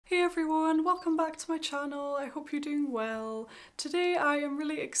everyone, welcome back to my channel. I hope you're doing well. Today I am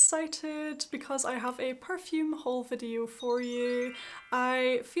really excited because I have a perfume haul video for you.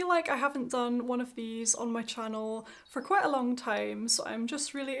 I feel like I haven't done one of these on my channel for quite a long time, so I'm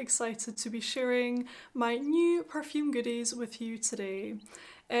just really excited to be sharing my new perfume goodies with you today.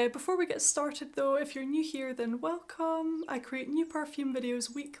 Before we get started though, if you're new here then welcome. I create new perfume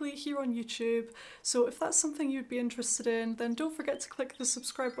videos weekly here on YouTube, so if that's something you'd be interested in then don't forget to click the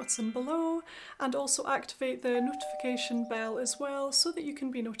subscribe button below and also activate the notification bell as well so that you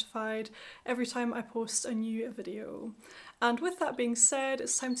can be notified every time I post a new video. And with that being said,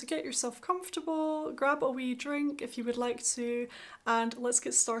 it's time to get yourself comfortable, grab a wee drink if you would like to, and let's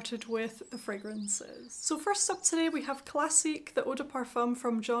get started with the fragrances. So first up today we have Classique, the Eau de Parfum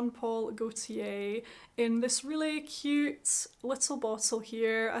from Jean Paul Gaultier in this really cute little bottle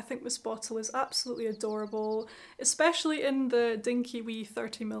here. I think this bottle is absolutely adorable, especially in the dinky wee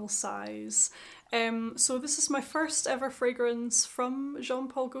 30ml size. So this is my first ever fragrance from Jean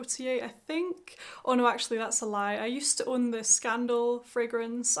Paul Gaultier, I think. Oh no, actually that's a lie. I used to own the Scandal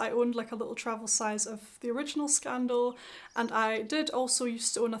fragrance. I owned like a little travel size of the original Scandal, and I did also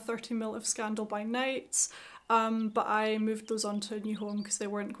used to own a 30ml of Scandal by Night. But I moved those on to a new home because they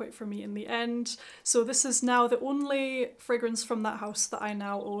weren't quite for me in the end. So this is now the only fragrance from that house that I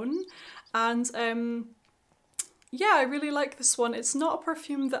now own. And yeah, I really like this one. It's not a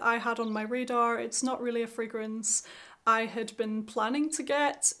perfume that I had on my radar. It's not really a fragrance I had been planning to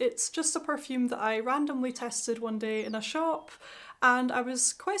get. It's just a perfume that I randomly tested one day in a shop, and I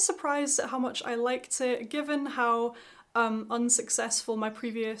was quite surprised at how much I liked it, given how unsuccessful my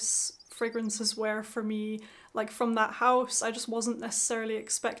previous fragrances were for me, like from that house. I just wasn't necessarily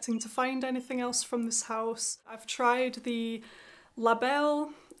expecting to find anything else from this house. I've tried the La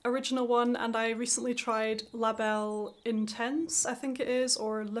Belle original one, and I recently tried La Belle Intense, I think it is,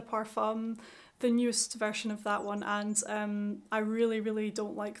 or Le Parfum, the newest version of that one, and I really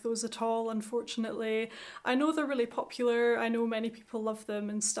don't like those at all, unfortunately. I know they're really popular, I know many people love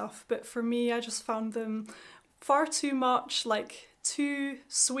them and stuff, but for me I just found them far too much, like too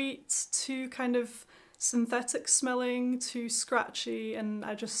sweet, too kind of synthetic smelling, too scratchy, and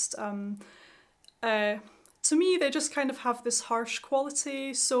I just to me, they just kind of have this harsh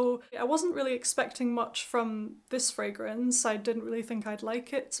quality, so I wasn't really expecting much from this fragrance. I didn't really think I'd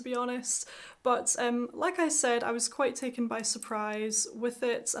like it, to be honest, but like I said, I was quite taken by surprise with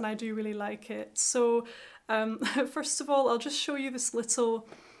it, and I do really like it. So first of all, I'll just show you this little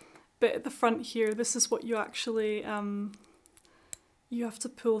bit at the front here. This is what you actually, you have to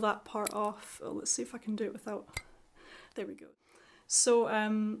pull that part off. Oh, let's see if I can do it without, there we go. So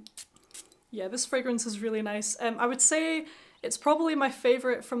yeah, this fragrance is really nice. I would say it's probably my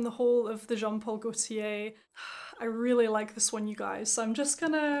favourite from the whole of the Jean Paul Gaultier. I really like this one, you guys. So I'm just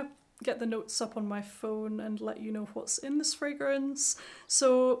gonna get the notes up on my phone and let you know what's in this fragrance.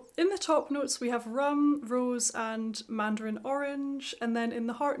 So in the top notes we have rum, rose and mandarin orange, and then in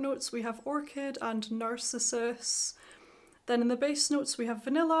the heart notes we have orchid and narcissus. Then in the base notes we have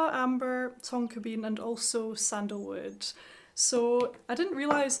vanilla, amber, tonka bean and also sandalwood. So I didn't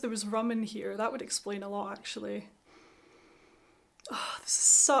realise there was rum in here. That would explain a lot, actually. Oh, this is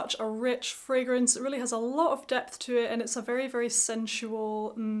such a rich fragrance. It really has a lot of depth to it, and it's a very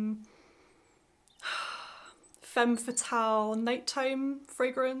sensual femme fatale nighttime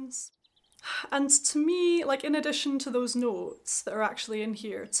fragrance. And to me, like, in addition to those notes that are actually in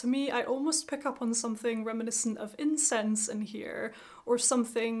here, to me I almost pick up on something reminiscent of incense in here, or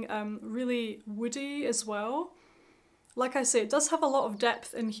something really woody as well. Like I say, it does have a lot of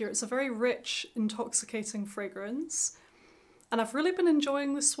depth in here. It's a very rich, intoxicating fragrance. And I've really been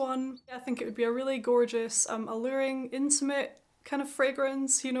enjoying this one. I think it would be a really gorgeous, alluring, intimate kind of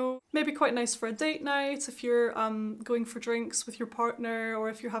fragrance, you know. Maybe quite nice for a date night if you're going for drinks with your partner, or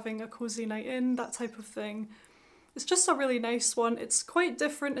if you're having a cozy night in, that type of thing. It's just a really nice one. It's quite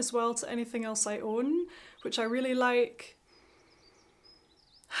different as well to anything else I own, which I really like.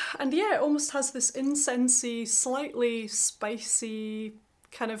 And yeah, it almost has this incensey, slightly spicy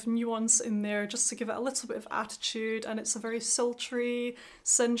kind of nuance in there just to give it a little bit of attitude, and it's a very sultry,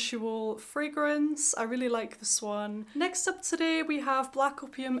 sensual fragrance. I really like this one. Next up today we have Black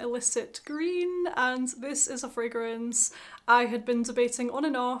Opium Illicit Green, and this is a fragrance I had been debating on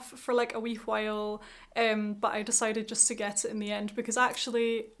and off for like a wee while, but I decided just to get it in the end because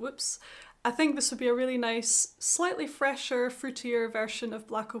actually, whoops, I think this would be a really nice, slightly fresher, fruitier version of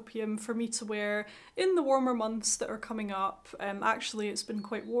Black Opium for me to wear in the warmer months that are coming up. Actually, it's been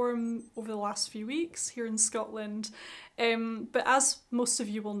quite warm over the last few weeks here in Scotland. But as most of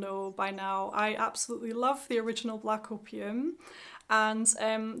you will know by now, I absolutely love the original Black Opium. and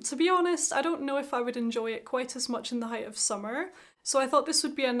to be honest, I don't know if I would enjoy it quite as much in the height of summer, so I thought this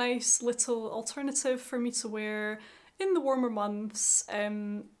would be a nice little alternative for me to wear in the warmer months.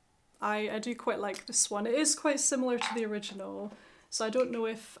 I do quite like this one. It is quite similar to the original, so I don't know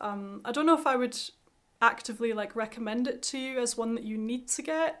if I would actively like recommend it to you as one that you need to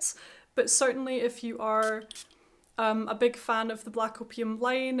get, but certainly if you are a big fan of the Black Opium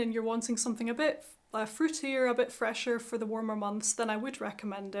line and you're wanting something a bit fruitier, a bit fresher for the warmer months, then I would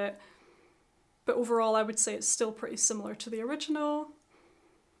recommend it. But overall, I would say it's still pretty similar to the original.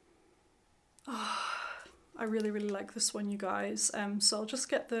 I really, really like this one, you guys. So I'll just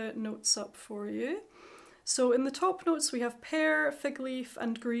get the notes up for you. So in the top notes, we have pear, fig leaf,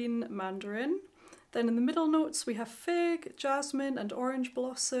 and green mandarin. Then in the middle notes, we have fig, jasmine, and orange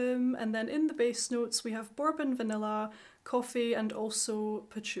blossom. And then in the base notes, we have bourbon vanilla, coffee, and also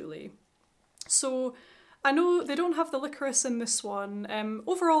patchouli. So I know they don't have the licorice in this one.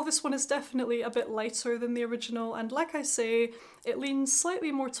 Overall, this one is definitely a bit lighter than the original, and like I say, it leans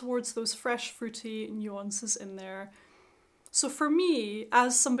slightly more towards those fresh fruity nuances in there. So for me,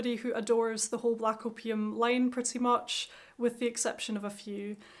 as somebody who adores the whole Black Opium line pretty much, with the exception of a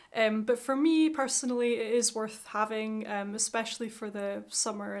few, but for me personally it is worth having, especially for the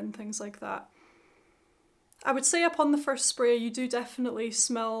summer and things like that. I would say upon the first spray you do definitely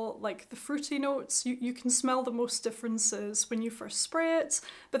smell like the fruity notes. You can smell the most differences when you first spray it,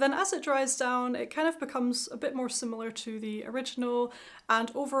 but then as it dries down it kind of becomes a bit more similar to the original, and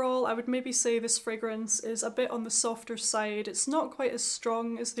overall I would maybe say this fragrance is a bit on the softer side. It's not quite as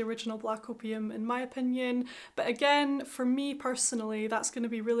strong as the original Black Opium in my opinion, but again for me personally that's going to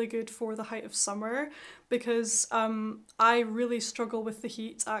be really good for the height of summer, because I really struggle with the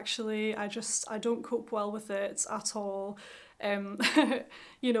heat actually. I don't cope well with it at all.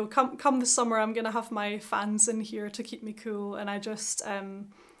 You know, come the summer I'm gonna have my fans in here to keep me cool, and I just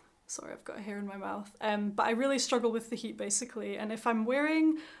sorry, I've got a hair in my mouth. But I really struggle with the heat basically, and if I'm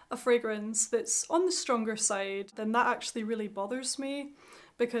wearing a fragrance that's on the stronger side, then that actually really bothers me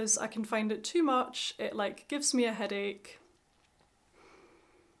because I can find it too much. It like gives me a headache.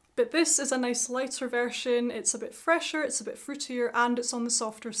 But this is a nice lighter version. It's a bit fresher, it's a bit fruitier, and it's on the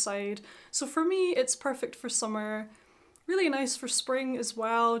softer side. So for me, it's perfect for summer. Really nice for spring as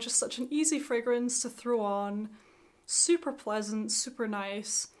well. Just such an easy fragrance to throw on. Super pleasant, super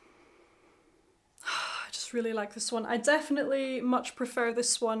nice. I just really like this one. I definitely much prefer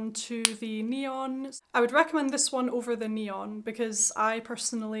this one to the neon. I would recommend this one over the neon because I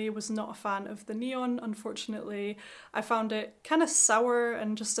personally was not a fan of the neon, unfortunately. I found it kind of sour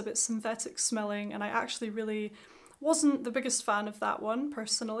and just a bit synthetic smelling, and I actually really wasn't the biggest fan of that one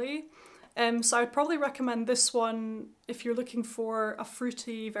personally. So I would probably recommend this one if you're looking for a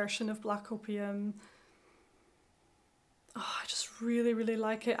fruity version of Black Opium. Oh, I just really, really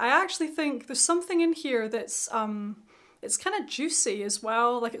like it. I actually think there's something in here that's, it's kind of juicy as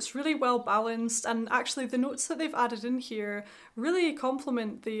well, like it's really well balanced, and actually the notes that they've added in here really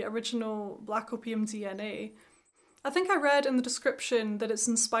complement the original Black Opium DNA. I think I read in the description that it's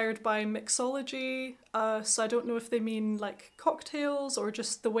inspired by mixology, so I don't know if they mean like cocktails or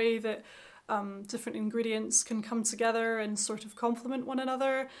just the way that different ingredients can come together and sort of complement one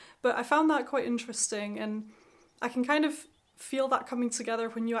another, but I found that quite interesting, and I can kind of feel that coming together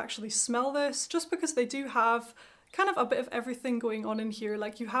when you actually smell this, just because they do have kind of a bit of everything going on in here.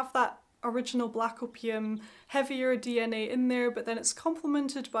 Like you have that original Black Opium heavier DNA in there, but then it's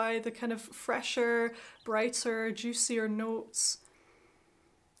complemented by the kind of fresher, brighter, juicier notes.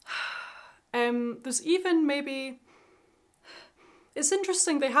 There's even maybe... It's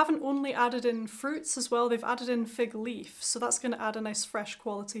interesting, they haven't only added in fruits as well, they've added in fig leaf, so that's going to add a nice fresh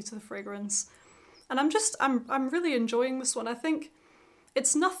quality to the fragrance. And I'm really enjoying this one. I think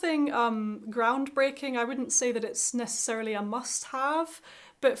it's nothing groundbreaking. I wouldn't say that it's necessarily a must-have,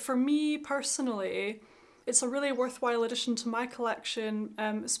 but for me personally, it's a really worthwhile addition to my collection,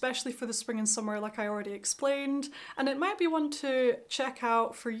 especially for the spring and summer, like I already explained. And it might be one to check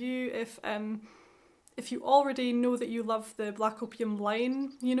out for you if you already know that you love the Black Opium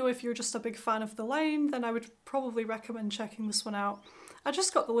line. You know, if you're just a big fan of the line, then I would probably recommend checking this one out. I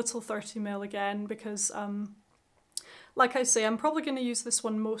just got the little 30ml again because, like I say, I'm probably going to use this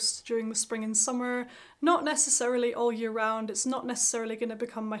one most during the spring and summer, not necessarily all year round. It's not necessarily going to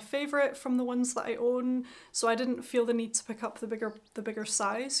become my favourite from the ones that I own, so I didn't feel the need to pick up the bigger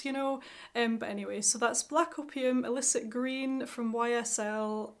size, you know. But anyway, so that's Black Opium Illicit Green from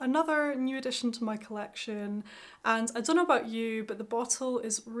YSL, another new addition to my collection. And I don't know about you, but the bottle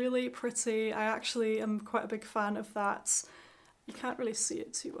is really pretty. I actually am quite a big fan of that. You can't really see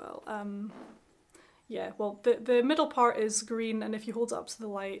it too well. yeah, well, the middle part is green, and if you hold it up to the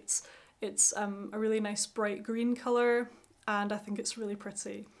light, it's a really nice bright green colour, and I think it's really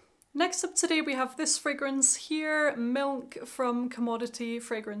pretty. Next up today we have this fragrance here, Milk from Commodity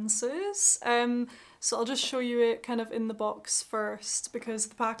Fragrances. So I'll just show you it kind of in the box first because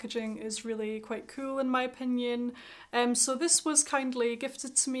the packaging is really quite cool in my opinion. So this was kindly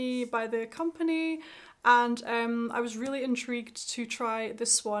gifted to me by the company, and I was really intrigued to try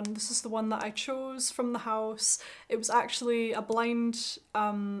this one. This is the one that I chose from the house. It was actually a blind,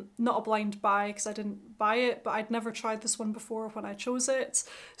 not a blind buy because I didn't buy it, but I'd never tried this one before when I chose it.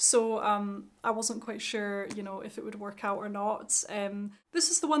 So I wasn't quite sure, you know, if it would work out or not. This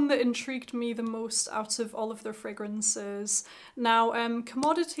is the one that intrigued me the most out of all of their fragrances. Now,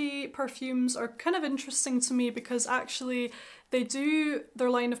 Commodity perfumes are kind of interesting to me because actually they do their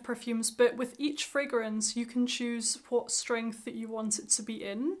line of perfumes, but with each fragrance you can choose what strength that you want it to be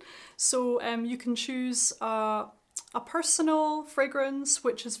in. So you can choose a personal fragrance,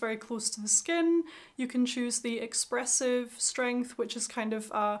 which is very close to the skin. You can choose the expressive strength, which is kind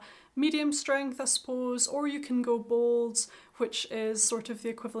of a medium strength, I suppose, or you can go bold, which is sort of the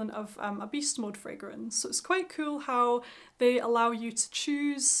equivalent of a beast mode fragrance. So it's quite cool how they allow you to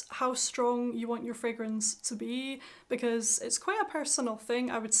choose how strong you want your fragrance to be, because it's quite a personal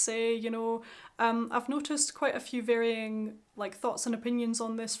thing, I would say. You know, I've noticed quite a few varying like thoughts and opinions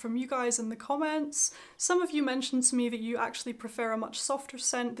on this from you guys in the comments. Some of you mentioned to me that you actually prefer a much softer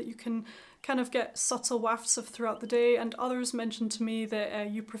scent that you can kind of get subtle wafts of throughout the day, and others mentioned to me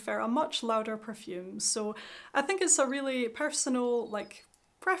that you prefer a much louder perfume. So I think it's a really personal like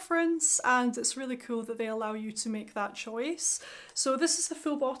preference, and it's really cool that they allow you to make that choice. So this is the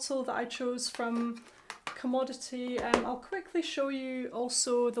full bottle that I chose from Commodity. I'll quickly show you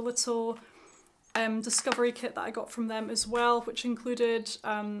also the little discovery kit that I got from them as well, which included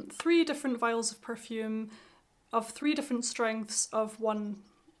 3 different vials of perfume of 3 different strengths of one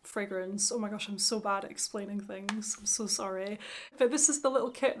fragrance. Oh my gosh, I'm so bad at explaining things, I'm so sorry. But this is the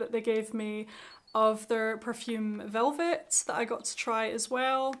little kit that they gave me of their perfume Velvet that I got to try as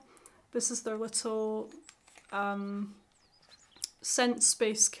well. This is their little scent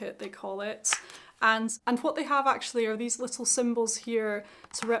space kit, they call it. And what they have actually are these little symbols here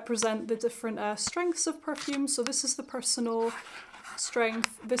to represent the different strengths of perfume. So this is the personal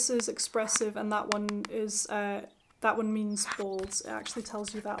strength, this is expressive, and that one is that one means bold. It actually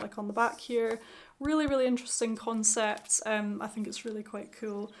tells you that like on the back here. Really, really interesting concept. I think it's really quite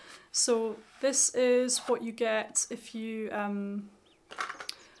cool. So this is what you get if you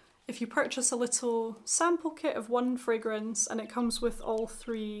purchase a little sample kit of one fragrance, and it comes with all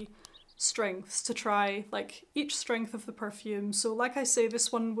 3 strengths to try, like each strength of the perfume. So like I say,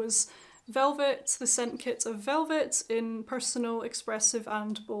 this one was Velvet, the scent kit of Velvet in personal, expressive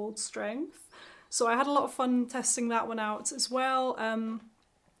and bold strength. So I had a lot of fun testing that one out as well.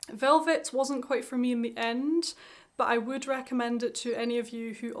 Velvet wasn't quite for me in the end, but I would recommend it to any of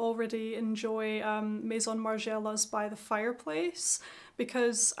you who already enjoy Maison Margiela's By the Fireplace,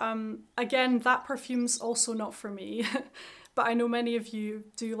 because again, that perfume's also not for me. But I know many of you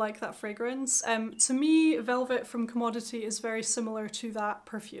do like that fragrance. To me, Velvet from Commodity is very similar to that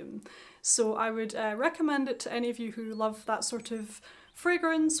perfume. So I would recommend it to any of you who love that sort of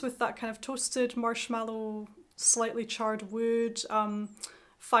fragrance with that kind of toasted marshmallow, slightly charred wood,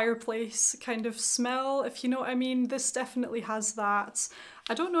 fireplace kind of smell, if you know what I mean. This definitely has that.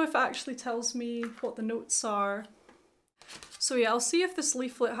 I don't know if it actually tells me what the notes are. So yeah, I'll see if this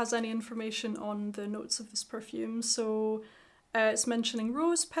leaflet has any information on the notes of this perfume. So it's mentioning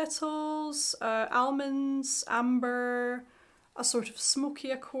rose petals, almonds, amber, a sort of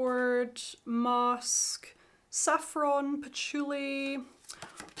smoky accord, musk, saffron, patchouli,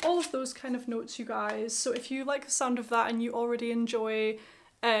 all of those kind of notes, you guys. So if you like the sound of that and you already enjoy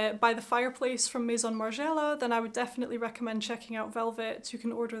By the Fireplace from Maison Margiela, then I would definitely recommend checking out Velvet. You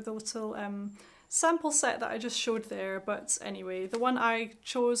can order the little sample set that I just showed there. But anyway, the one I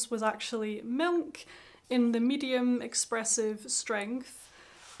chose was actually Milk in the medium expressive strength,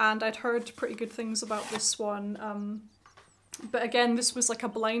 and I'd heard pretty good things about this one. But again, this was like a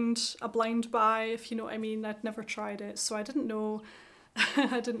blind buy, if you know what I mean. I'd never tried it, so I didn't know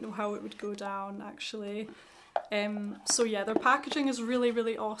I didn't know how it would go down actually. So yeah, their packaging is really,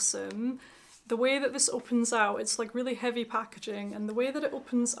 really awesome. The way that this opens out, it's like really heavy packaging, and the way that it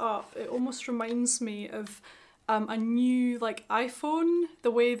opens up, it almost reminds me of a new like iPhone,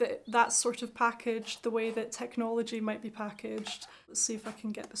 the way that that's sort of packaged, the way that technology might be packaged. Let's see if I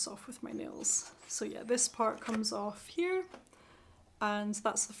can get this off with my nails. So yeah, this part comes off here, and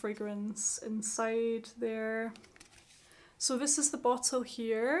that's the fragrance inside there. So this is the bottle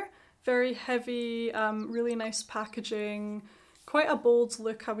here. Very heavy, really nice packaging, quite a bold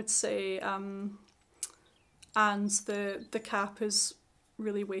look I would say, and the cap is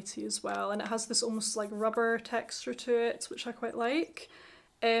really weighty as well, and it has this almost like rubber texture to it, which I quite like.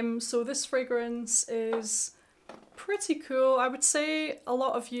 So this fragrance is pretty cool. I would say a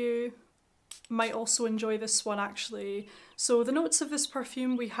lot of you might also enjoy this one actually. So the notes of this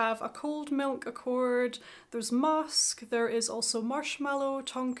perfume, we have a cold milk accord, there's musk, there is also marshmallow,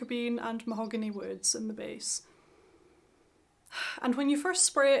 tonka bean and mahogany woods in the base. And when you first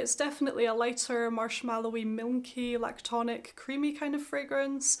spray it, it's definitely a lighter, marshmallowy, milky, lactonic, creamy kind of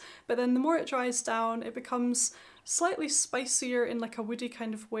fragrance, but then the more it dries down, it becomes slightly spicier in like a woody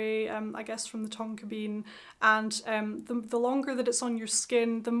kind of way, I guess from the tonka bean, and the longer that it's on your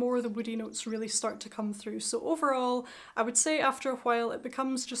skin, the more the woody notes really start to come through. So overall, I would say after a while it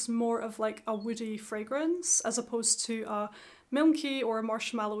becomes just more of like a woody fragrance as opposed to a milky or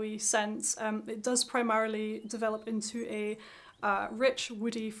marshmallowy scent. It does primarily develop into a rich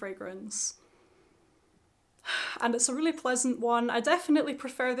woody fragrance. And it's a really pleasant one. I definitely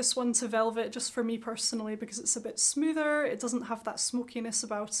prefer this one to Velvet, just for me personally, because it's a bit smoother, it doesn't have that smokiness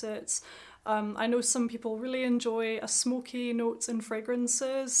about it. I know some people really enjoy a smoky note in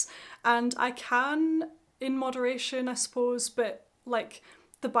fragrances, and I can in moderation I suppose, but like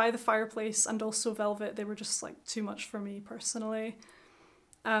the By the Fireplace and also Velvet, they were just like too much for me personally.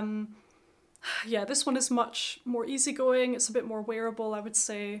 Yeah, this one is much more easygoing, it's a bit more wearable I would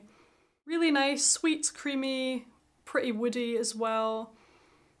say. Really nice, sweet, creamy, pretty woody as well.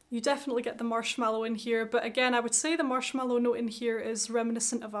 You definitely get the marshmallow in here, but again I would say the marshmallow note in here is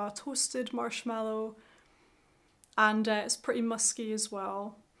reminiscent of a toasted marshmallow, and it's pretty musky as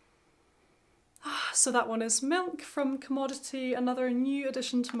well. So that one is Milk from Commodity, another new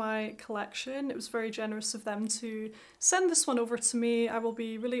addition to my collection. It was very generous of them to send this one over to me. I will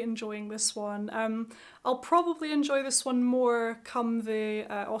be really enjoying this one. I'll probably enjoy this one more come the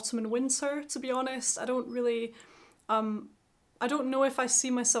autumn and winter, to be honest. I don't really, I don't know if I see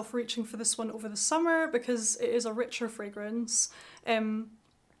myself reaching for this one over the summer because it is a richer fragrance.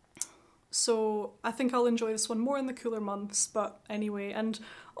 So I think I'll enjoy this one more in the cooler months, but anyway. And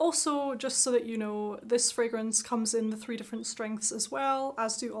also, just so that you know, this fragrance comes in the 3 different strengths as well,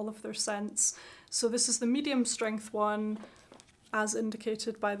 as do all of their scents. So this is the medium strength one, as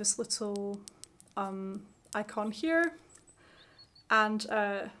indicated by this little icon here. And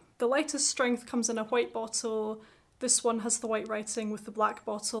the lightest strength comes in a white bottle. This one has the white writing with the black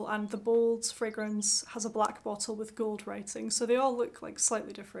bottle, and the bold fragrance has a black bottle with gold writing. So they all look like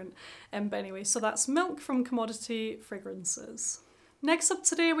slightly different. But anyway, so that's Milk from Commodity Fragrances. Next up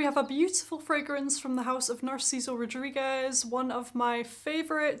today we have a beautiful fragrance from the house of Narciso Rodriguez, one of my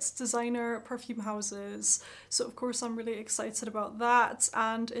favourite designer perfume houses. So of course I'm really excited about that,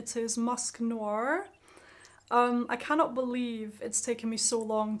 and it is Musc Noir. I cannot believe it's taken me so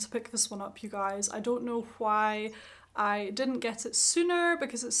long to pick this one up, you guys. I don't know why I didn't get it sooner,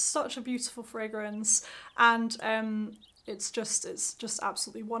 because it's such a beautiful fragrance, and it's just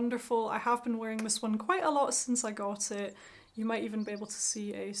absolutely wonderful. I have been wearing this one quite a lot since I got it. You might even be able to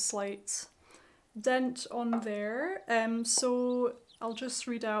see a slight dent on there. So I'll just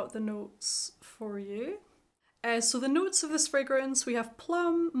read out the notes for you. So the notes of this fragrance, we have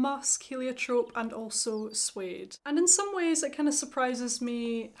plum, musk, heliotrope, and also suede. And in some ways it kind of surprises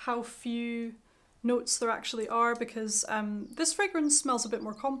me how few notes there actually are, because this fragrance smells a bit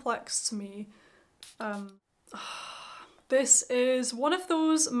more complex to me. This is one of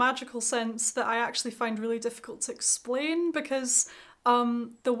those magical scents that I actually find really difficult to explain, because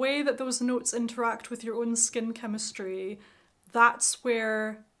the way that those notes interact with your own skin chemistry, that's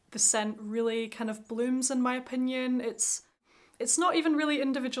where the scent really kind of blooms, in my opinion. It's not even really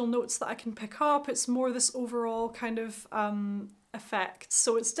individual notes that I can pick up, it's more this overall kind of effect.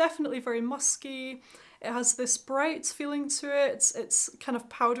 So it's definitely very musky, it has this bright feeling to it, it's kind of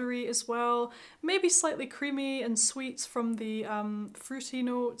powdery as well, maybe slightly creamy and sweet from the fruity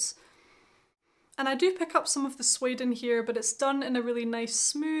notes. And I do pick up some of the suede in here, but it's done in a really nice,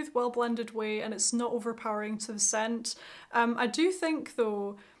 smooth, well-blended way, and it's not overpowering to the scent. I do think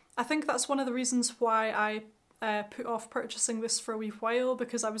though, I think that's one of the reasons why I put off purchasing this for a wee while,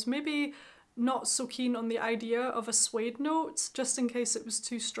 because I was maybe not so keen on the idea of a suede note, just in case it was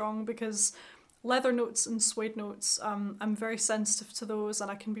too strong, because leather notes and suede notes, I'm very sensitive to those and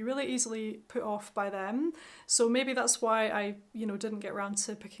I can be really easily put off by them. So maybe that's why I, didn't get around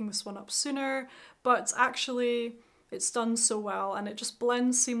to picking this one up sooner, but actually it's done so well and it just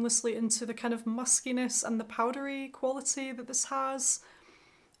blends seamlessly into the kind of muskiness and the powdery quality that this has.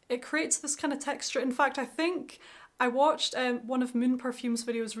 It creates this kind of texture. In fact, I think I watched one of Moon Perfume's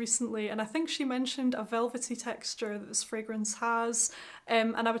videos recently, and I think she mentioned a velvety texture that this fragrance has,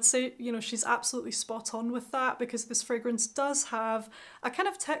 and I would say, you know, she's absolutely spot on with that, because this fragrance does have a kind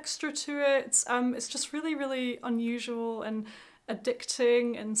of texture to it. It's just really, really unusual and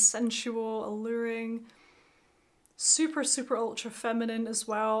addicting and sensual, alluring. Super, super ultra feminine as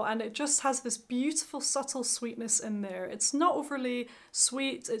well, and it just has this beautiful subtle sweetness in there. It's not overly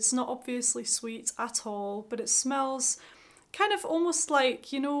sweet, it's not obviously sweet at all, but it smells kind of almost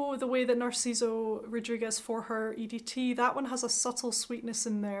like, you know, the way that Narciso Rodriguez for her EDT, that one has a subtle sweetness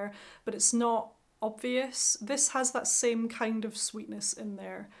in there, but it's not obvious. This has that same kind of sweetness in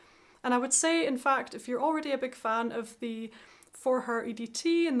there. And I would say, in fact, if you're already a big fan of the For Her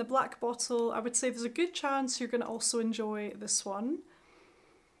EDT in the black bottle, I would say there's a good chance you're going to also enjoy this one.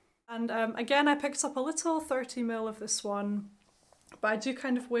 And again, I picked up a little 30ml of this one, but I do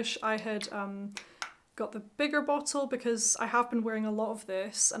kind of wish I had got the bigger bottle, because I have been wearing a lot of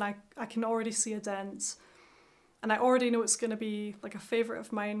this and I can already see a dent. And I already know it's going to be like a favourite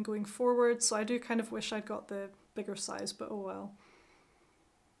of mine going forward, so I do kind of wish I'd got the bigger size, but oh well.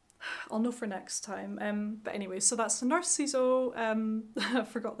 I'll know for next time. But anyway, so that's the Narciso, I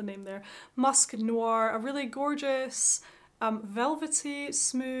forgot the name there, Musc Noir, a really gorgeous, velvety,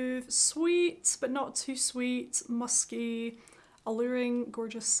 smooth, sweet, but not too sweet, musky, alluring,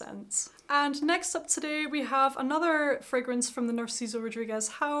 gorgeous scent. And next up today we have another fragrance from the Narciso Rodriguez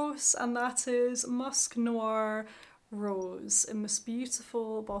house, and that is Musc Noir Rose in this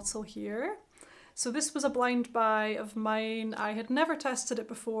beautiful bottle here. So this was a blind buy of mine. I had never tested it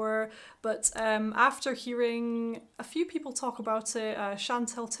before, but after hearing a few people talk about it,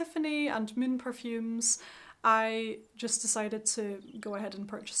 Chantel Tiffany and Moon Perfumes, I just decided to go ahead and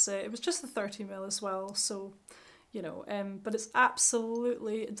purchase it. It was just the 30ml as well, so, you know, but it's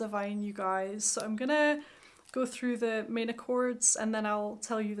absolutely divine, you guys. So I'm gonna go through the main accords and then I'll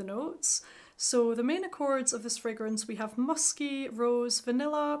tell you the notes. So the main accords of this fragrance, we have musky, rose,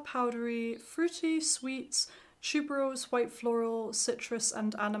 vanilla, powdery, fruity, sweet, tuberose, white floral, citrus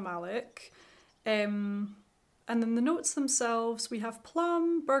and animalic. And then the notes themselves, we have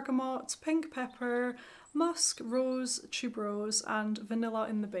plum, bergamot, pink pepper, musk, rose, tuberose and vanilla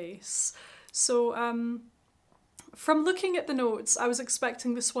in the base. So from looking at the notes, I was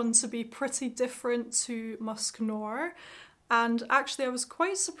expecting this one to be pretty different to Musc Noir. And actually I was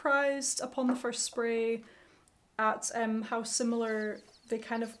quite surprised upon the first spray at how similar they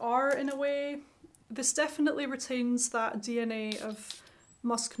kind of are in a way. This definitely retains that DNA of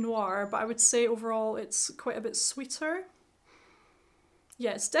Musc Noir, but I would say overall it's quite a bit sweeter.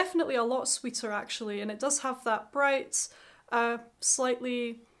 Yeah, it's definitely a lot sweeter actually, and it does have that bright,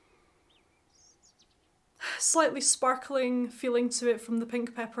 slightly sparkling feeling to it from the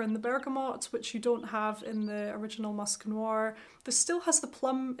pink pepper and the bergamot, which you don't have in the original Musc Noir. This still has the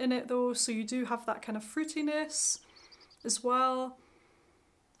plum in it though, so you do have that kind of fruitiness as well.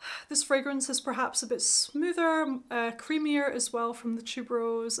 This fragrance is perhaps a bit smoother, creamier as well from the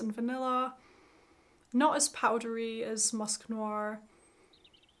tuberose and vanilla. Not as powdery as Musc Noir.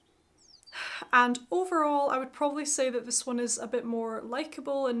 And overall, I would probably say that this one is a bit more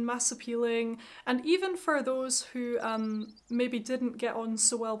likeable and mass appealing, and even for those who maybe didn't get on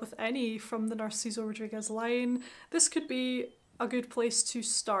so well with any from the Narciso Rodriguez line, this could be a good place to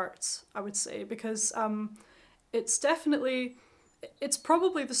start, I would say, because it's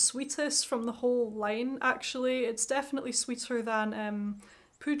probably the sweetest from the whole line actually. It's definitely sweeter than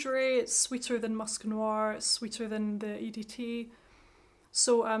Poudre, it's sweeter than Musc Noir, it's sweeter than the EDT.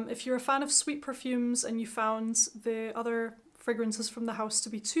 So if you're a fan of sweet perfumes and you found the other fragrances from the house to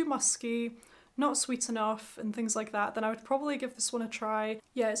be too musky, not sweet enough and things like that, then I would probably give this one a try.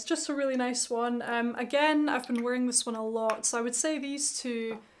 Yeah, it's just a really nice one. Again, I've been wearing this one a lot, so I would say these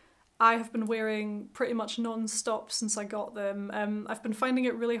two I have been wearing pretty much non-stop since I got them. I've been finding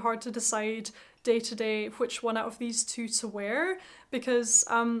it really hard to decide day to day which one out of these two to wear, because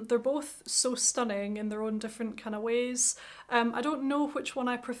they're both so stunning in their own different kind of ways. I don't know which one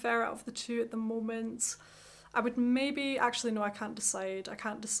I prefer out of the two at the moment. I would maybe, actually no, I can't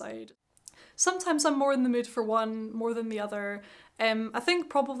decide. Sometimes I'm more in the mood for one more than the other. I think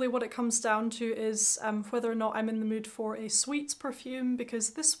probably what it comes down to is whether or not I'm in the mood for a sweet perfume,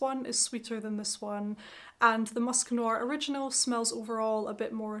 because this one is sweeter than this one, and the Musc Noir original smells overall a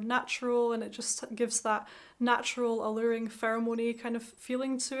bit more natural, and it just gives that natural, alluring, pheromone kind of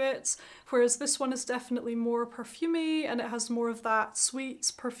feeling to it, whereas this one is definitely more perfumey, and it has more of that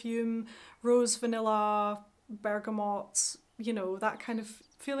sweet perfume, rose, vanilla, bergamot, you know, that kind of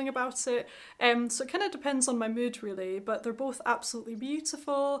feeling about it. So it kind of depends on my mood really, but they're both absolutely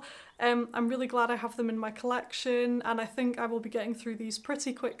beautiful. I'm really glad I have them in my collection, and I think I will be getting through these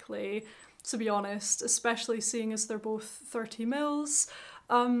pretty quickly, to be honest, especially seeing as they're both 30 mils.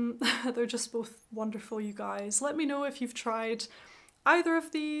 They're just both wonderful, you guys. Let me know if you've tried either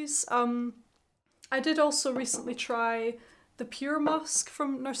of these. I did also recently try the Pure Musc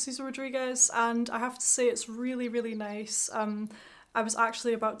from Narciso Rodriguez, and I have to say it's really, really nice. I was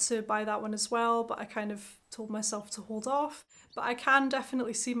actually about to buy that one as well, but I kind of told myself to hold off. But I can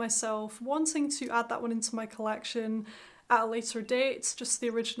definitely see myself wanting to add that one into my collection at a later date, just the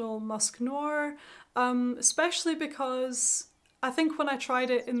original Musc Noir, especially because I think when I tried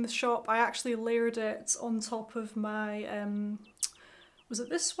it in the shop, I actually layered it on top of my, was it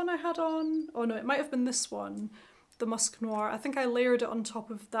this one I had on? Oh no, it might have been this one, the Musc Noir. I think I layered it on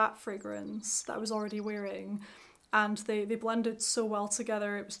top of that fragrance that I was already wearing, and they blended so well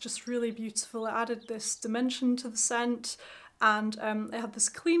together. It was just really beautiful. It added this dimension to the scent, and it had this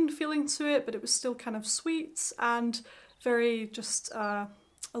clean feeling to it, but it was still kind of sweet and very just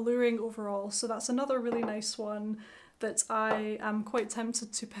alluring overall. So that's another really nice one that I am quite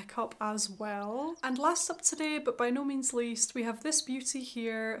tempted to pick up as well. And last up today, but by no means least, we have this beauty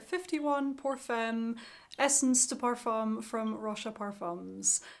here, 51 Pour Femme Essence de Parfum from Roja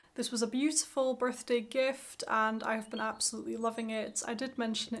Parfums. This was a beautiful birthday gift and I have been absolutely loving it. I did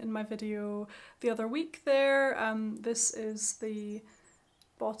mention it in my video the other week there. This is the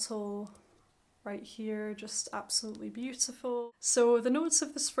bottle right here, just absolutely beautiful. So the notes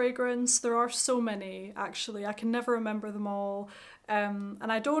of this fragrance, there are so many actually, I can never remember them all.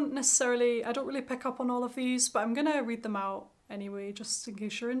 And I don't really pick up on all of these, but I'm gonna read them out anyway, just in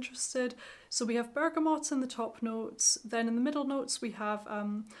case you're interested. So we have bergamot in the top notes, then in the middle notes we have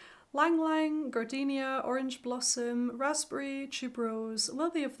Lang Lang, Gardenia, Orange Blossom, Raspberry, Tuberose,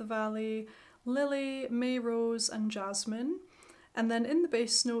 Lily of the Valley, Lily, May Rose and Jasmine. And then in the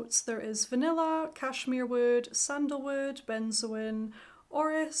base notes there is vanilla, cashmere wood, sandalwood, benzoin,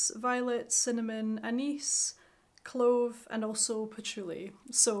 orris, violet, cinnamon, anise, clove and also patchouli.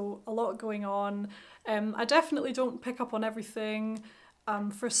 So a lot going on. I definitely don't pick up on everything.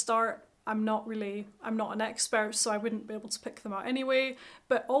 For a start, I'm not an expert, so I wouldn't be able to pick them out anyway.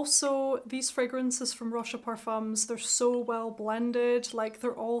 But also these fragrances from Roja Parfums, they're so well blended, like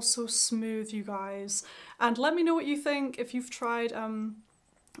they're all so smooth, you guys. And let me know what you think if you've tried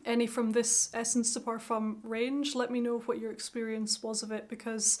any from this Essence de Parfum range. Let me know what your experience was of it,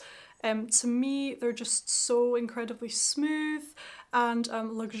 because to me they're just so incredibly smooth and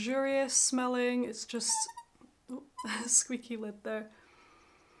luxurious smelling. It's just squeaky lid there.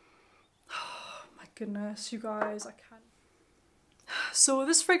 Oh my goodness, you guys, I can't. So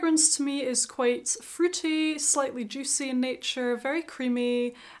this fragrance to me is quite fruity, slightly juicy in nature, very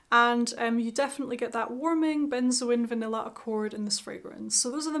creamy, and you definitely get that warming benzoin vanilla accord in this fragrance.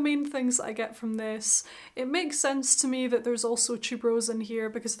 So those are the main things that I get from this. It makes sense to me that there's also tuberose in here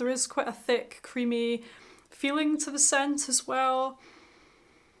because there is quite a thick, creamy feeling to the scent as well.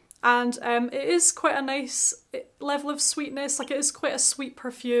 And it is quite a nice level of sweetness, like it is quite a sweet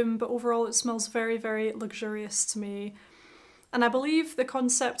perfume, but overall it smells very, very luxurious to me. And I believe the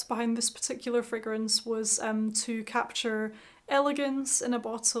concept behind this particular fragrance was to capture elegance in a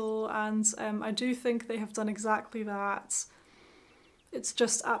bottle, and I do think they have done exactly that. It's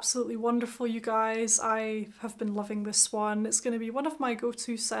just absolutely wonderful, you guys. I have been loving this one. It's going to be one of my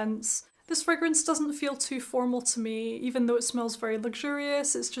go-to scents. This fragrance doesn't feel too formal to me, even though it smells very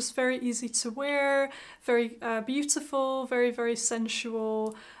luxurious. It's just very easy to wear, very beautiful, very, very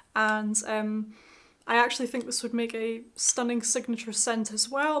sensual, and I actually think this would make a stunning signature scent as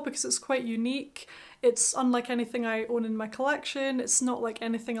well because it's quite unique. It's unlike anything I own in my collection. It's not like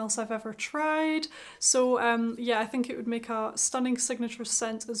anything else I've ever tried. So yeah, I think it would make a stunning signature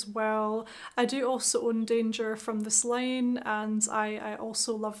scent as well. I do also own Danger from this line, and I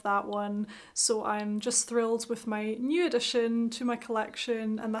also love that one. So I'm just thrilled with my new addition to my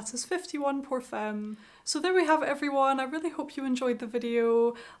collection, and that is 51 Pour Femme. So there we have it, everyone. I really hope you enjoyed the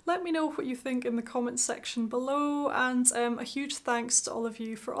video. Let me know what you think in the comments section below, and a huge thanks to all of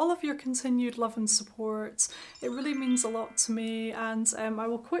you for all of your continued love and support. It really means a lot to me, and I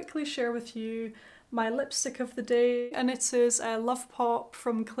will quickly share with you my lipstick of the day, and it is Love Pop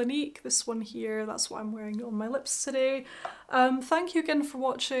from Clinique, this one here. That's what I'm wearing on my lips today. Thank you again for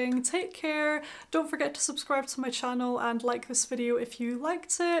watching, take care, don't forget to subscribe to my channel and like this video if you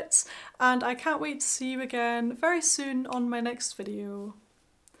liked it, and I can't wait to see you again very soon on my next video.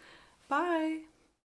 Bye!